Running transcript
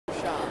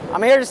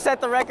I'm here to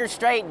set the record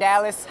straight,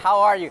 Dallas. How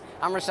are you?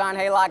 I'm Roshan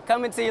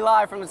coming to you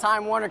live from the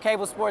Time Warner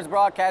Cable Sports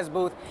broadcast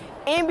booth.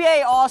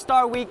 NBA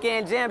All-Star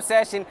Weekend Jam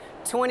Session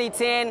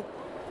 2010.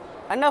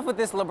 Enough with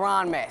this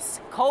LeBron mess.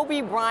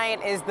 Kobe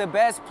Bryant is the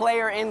best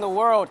player in the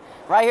world.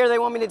 Right here, they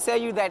want me to tell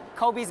you that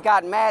Kobe's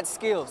got mad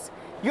skills.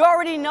 You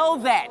already know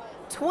that.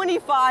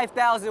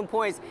 25,000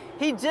 points.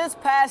 He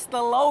just passed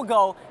the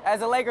logo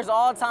as the Lakers'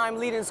 all-time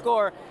leading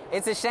scorer.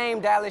 It's a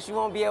shame, Dallas, you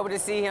won't be able to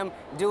see him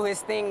do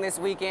his thing this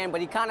weekend,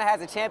 but he kind of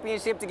has a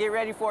championship to get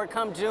ready for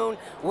come June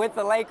with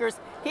the Lakers.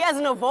 He has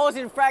an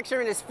avulsion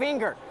fracture in his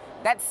finger.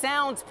 That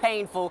sounds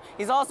painful.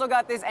 He's also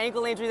got this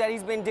ankle injury that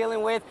he's been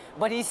dealing with,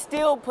 but he's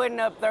still putting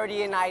up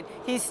 30 a night.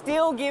 He's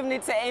still giving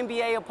it to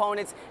NBA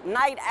opponents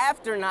night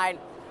after night.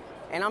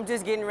 And I'm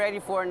just getting ready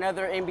for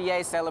another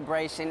NBA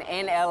celebration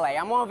in LA.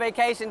 I'm on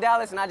vacation,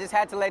 Dallas, and I just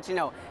had to let you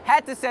know.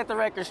 Had to set the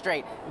record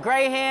straight.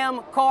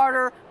 Graham,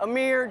 Carter,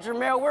 Amir,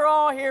 Jamel, we're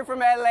all here from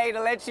LA to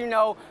let you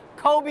know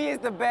Kobe is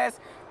the best.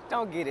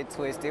 Don't get it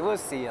twisted. We'll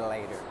see you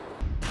later.